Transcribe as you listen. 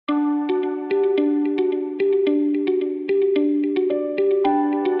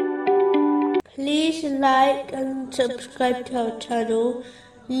like and subscribe to our channel.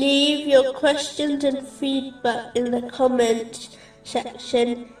 Leave your questions and feedback in the comments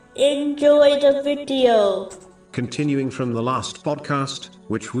section. Enjoy the video. Continuing from the last podcast,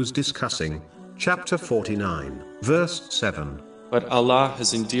 which was discussing chapter 49, verse 7. But Allah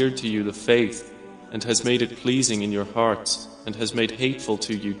has endeared to you the faith, and has made it pleasing in your hearts, and has made hateful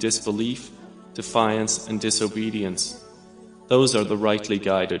to you disbelief, defiance, and disobedience. Those are the rightly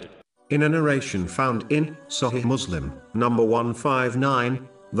guided. In a narration found in Sahih Muslim, number 159,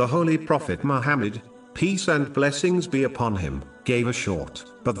 the Holy Prophet Muhammad, peace and blessings be upon him, gave a short,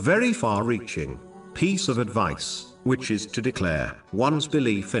 but very far-reaching piece of advice, which is to declare one's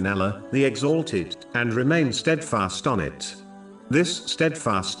belief in Allah, the Exalted, and remain steadfast on it. This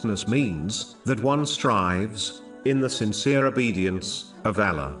steadfastness means that one strives, in the sincere obedience of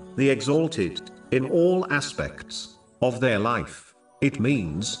Allah, the Exalted, in all aspects of their life. It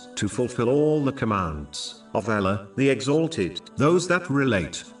means to fulfill all the commands of Allah, the Exalted, those that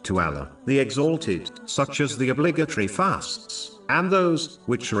relate to Allah, the Exalted, such as the obligatory fasts, and those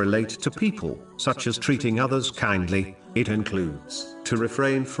which relate to people, such as treating others kindly. It includes to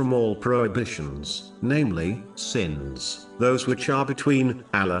refrain from all prohibitions, namely, sins, those which are between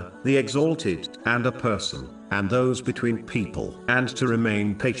Allah, the Exalted, and a person, and those between people, and to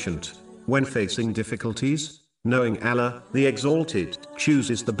remain patient when facing difficulties, knowing Allah, the Exalted,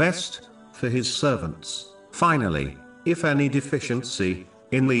 chooses the best for his servants. Finally, if any deficiency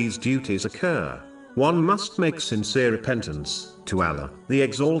in these duties occur, one must make sincere repentance to Allah, the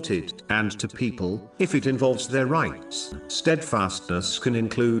Exalted, and to people, if it involves their rights. Steadfastness can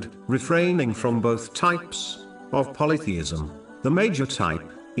include refraining from both types of polytheism. The major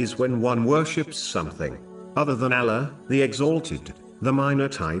type is when one worships something other than Allah, the Exalted. The minor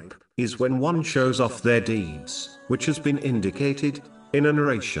type is when one shows off their deeds, which has been indicated in a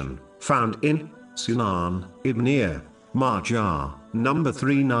narration found in Sunan Ibn Majah, number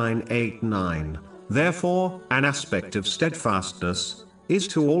 3989. Therefore, an aspect of steadfastness is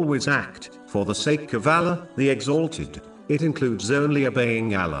to always act for the sake of Allah, the Exalted. It includes only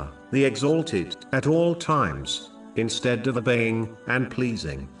obeying Allah, the Exalted, at all times, instead of obeying and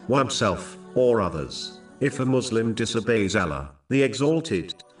pleasing oneself or others. If a Muslim disobeys Allah, the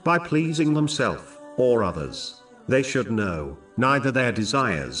Exalted, by pleasing themselves or others, they should know neither their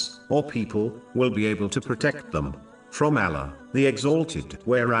desires or people will be able to protect them from Allah, the Exalted,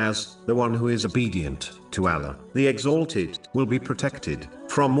 whereas the one who is obedient to Allah, the Exalted, will be protected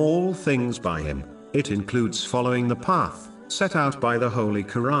from all things by him. It includes following the path set out by the Holy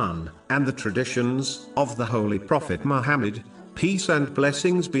Quran and the traditions of the Holy Prophet Muhammad, peace and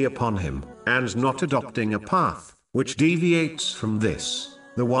blessings be upon him, and not adopting a path which deviates from this.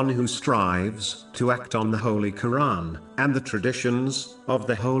 The one who strives to act on the Holy Quran and the traditions of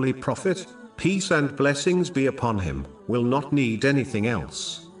the Holy Prophet, peace and blessings be upon him, will not need anything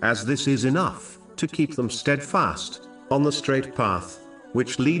else, as this is enough to keep them steadfast on the straight path,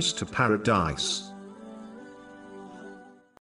 which leads to paradise.